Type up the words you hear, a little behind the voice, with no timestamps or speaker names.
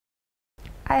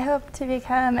I hope to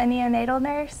become a neonatal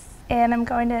nurse, and I'm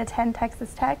going to attend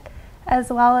Texas Tech, as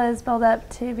well as build up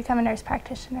to become a nurse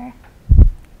practitioner.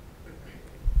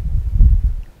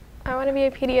 I want to be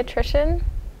a pediatrician.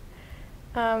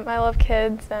 I love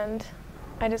kids, and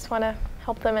I just want to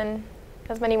help them in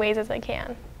as many ways as I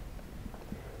can.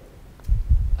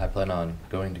 I plan on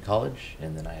going to college,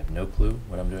 and then I have no clue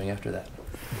what I'm doing after that.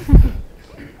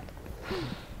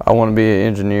 I want to be an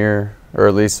engineer, or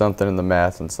at least something in the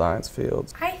math and science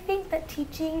fields. I think that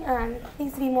teaching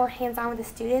needs to be more hands-on with the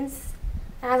students.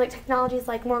 And as like technology is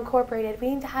like more incorporated, we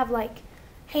need to have like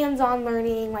hands-on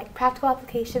learning, like practical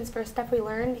applications for stuff we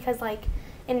learn, because like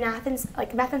in math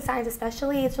and science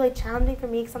especially, it's really challenging for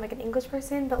me because I'm like an English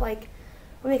person, but like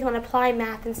when we can apply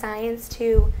math and science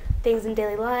to things in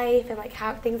daily life and like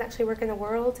how things actually work in the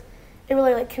world, it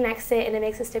really like connects it and it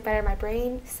makes it stick better in my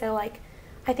brain. So like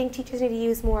I think teachers need to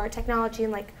use more technology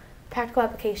and like practical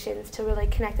applications to really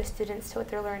connect the students to what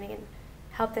they're learning and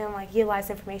help them like utilize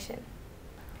information.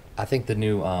 I think the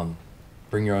new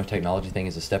bring your own technology thing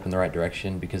is a step in the right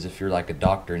direction, because if you're like a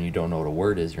doctor and you don't know what a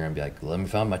word is, you're going to be like, let me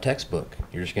find my textbook.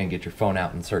 You're just going to get your phone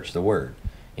out and search the word,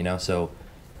 you know? So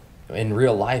in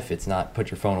real life, it's not put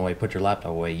your phone away, put your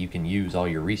laptop away. You can use all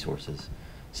your resources.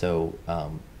 So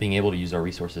being able to use our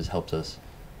resources helps us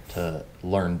to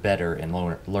learn better and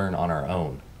learn on our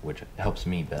own, which helps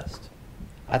me best.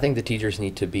 I think the teachers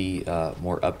need to be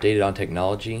more updated on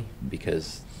technology,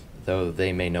 because though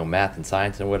they may know math and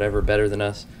science and whatever better than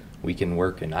us, we can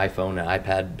work an iPhone and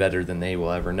iPad better than they will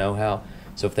ever know how.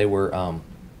 So if they were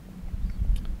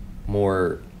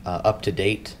more up to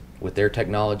date with their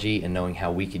technology and knowing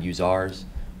how we could use ours,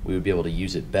 we would be able to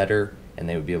use it better, and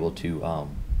they would be able to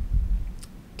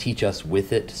teach us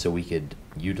with it so we could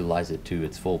utilize it to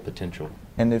its full potential.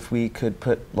 And if we could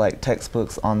put like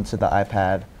textbooks onto the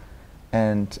iPad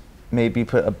and maybe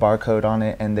put a barcode on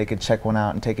it, and they could check one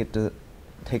out and take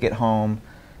it home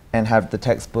and have the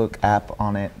textbook app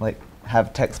on it, like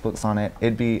have textbooks on it,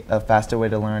 it'd be a faster way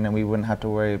to learn, and we wouldn't have to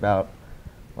worry about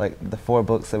like the 4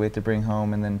 books that we have to bring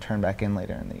home and then turn back in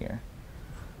later in the year.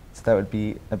 So that would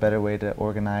be a better way to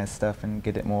organize stuff and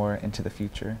get it more into the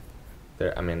future.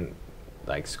 I mean,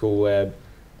 like school web,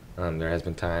 there has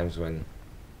been times when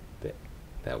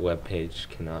that web page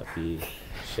cannot be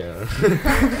shown.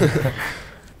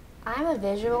 I'm a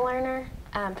visual learner,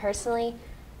 personally.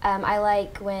 I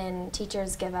like when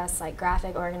teachers give us like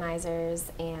graphic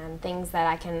organizers and things that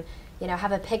I can,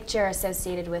 have a picture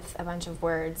associated with a bunch of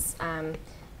words,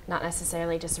 not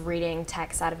necessarily just reading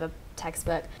text out of a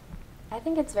textbook. I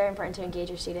think it's very important to engage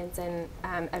your students in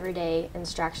everyday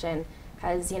instruction,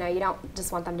 because you don't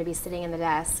just want them to be sitting in the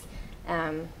desk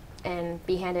and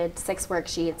be handed 6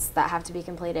 worksheets that have to be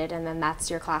completed, and then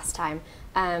that's your class time.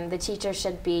 The teacher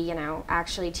should be,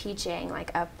 actually teaching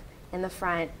like up in the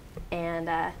front,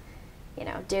 and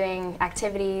doing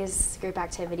activities, group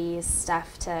activities,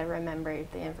 stuff to remember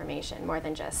the information, more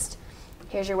than just,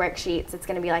 here's your worksheets, it's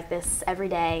going to be like this every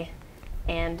day,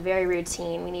 and very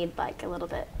routine. We need like a little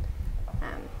bit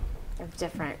of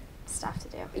different stuff to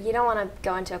do. You don't want to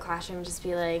go into a classroom and just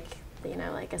be like,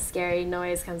 like a scary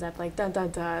noise comes up, like dun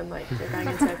dun dun, like you're going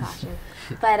into a classroom.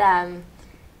 But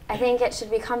I think it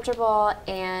should be comfortable,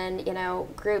 and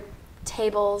group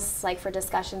tables like for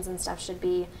discussions and stuff should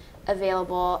be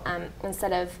available,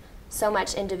 instead of so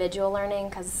much individual learning,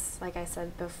 because like I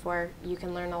said before, you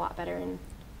can learn a lot better in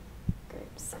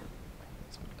groups.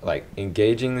 Like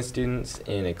engaging the students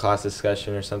in a class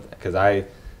discussion or something, because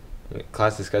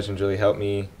class discussions really help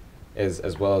me,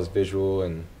 as well as visual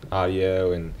and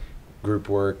audio and group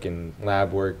work and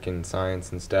lab work and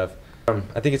science and stuff.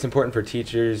 I think it's important for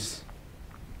teachers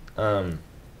to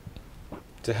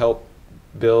help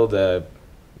build a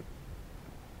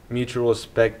mutual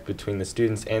respect between the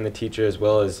students and the teacher, as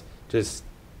well as just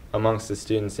amongst the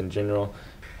students in general.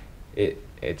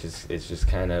 It's just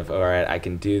kind of, all right, I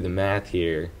can do the math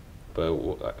here, but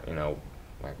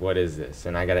like what is this?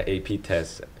 And I got an AP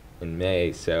test in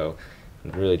May, so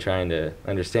I'm really trying to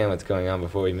understand what's going on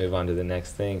before we move on to the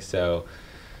next thing. So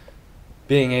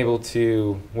being able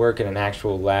to work in an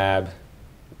actual lab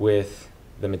with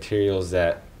the materials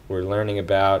that we're learning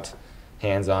about,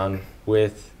 hands-on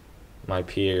with my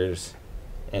peers,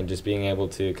 and just being able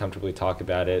to comfortably talk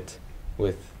about it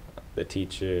with the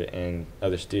teacher and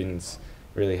other students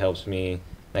really helps me.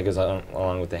 That goes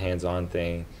along with the hands-on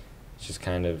thing. It's just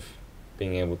kind of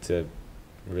being able to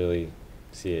really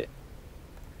see it.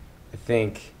 I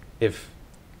think if,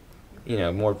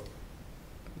 more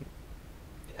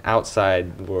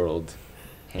outside world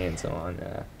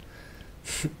hands-on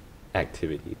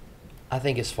activity. I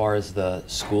think as far as the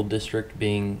school district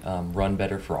being run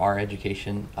better for our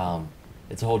education,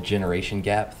 it's a whole generation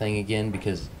gap thing again,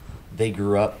 because they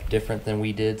grew up different than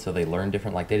we did, so they learned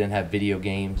different. Like, they didn't have video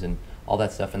games and all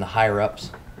that stuff, and the higher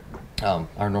ups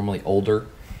are normally older,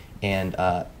 and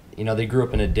you know, they grew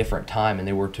up in a different time, and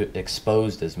they were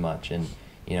exposed as much, and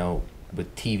you know,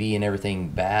 with TV and everything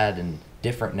bad and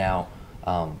different now,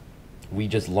 we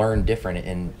just learn different,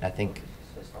 and I think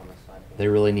they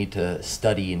really need to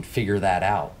study and figure that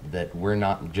out, that we're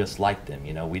not just like them.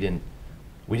 You know, we didn't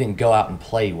go out and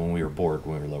play when we were bored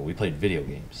when we were little. We played video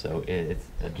games, so it's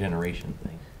a generation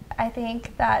thing. I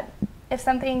think that if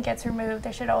something gets removed,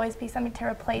 there should always be something to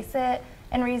replace it,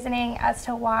 and reasoning as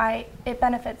to why it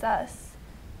benefits us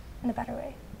in a better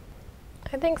way.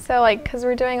 I think so, like, because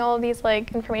we're doing all of these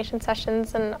like information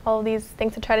sessions and all of these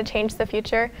things to try to change the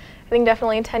future. I think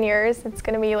definitely in 10 years it's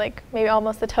going to be like maybe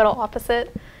almost the total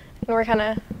opposite, and we're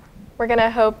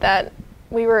gonna hope that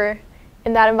we were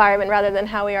in that environment rather than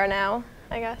how we are now,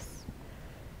 I guess.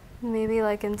 Maybe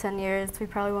like in 10 years we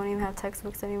probably won't even have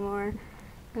textbooks anymore,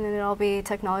 and then it'll all be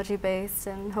technology based,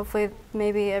 and hopefully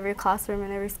maybe every classroom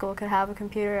in every school could have a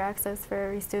computer access for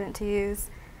every student to use,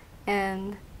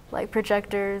 and like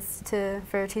projectors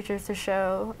for teachers to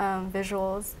show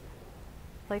visuals,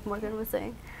 like Morgan was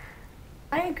saying.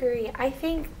 I agree. I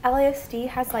think LISD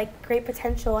has like great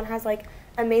potential and has like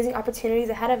amazing opportunities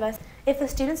ahead of us. If the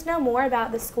students know more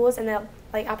about the schools and the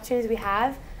like opportunities we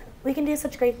have, we can do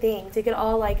such great things. We could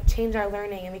all like change our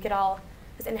learning, and we could all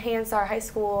just enhance our high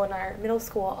school and our middle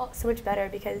school so much better,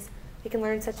 because we can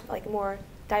learn such like more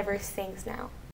diverse things now.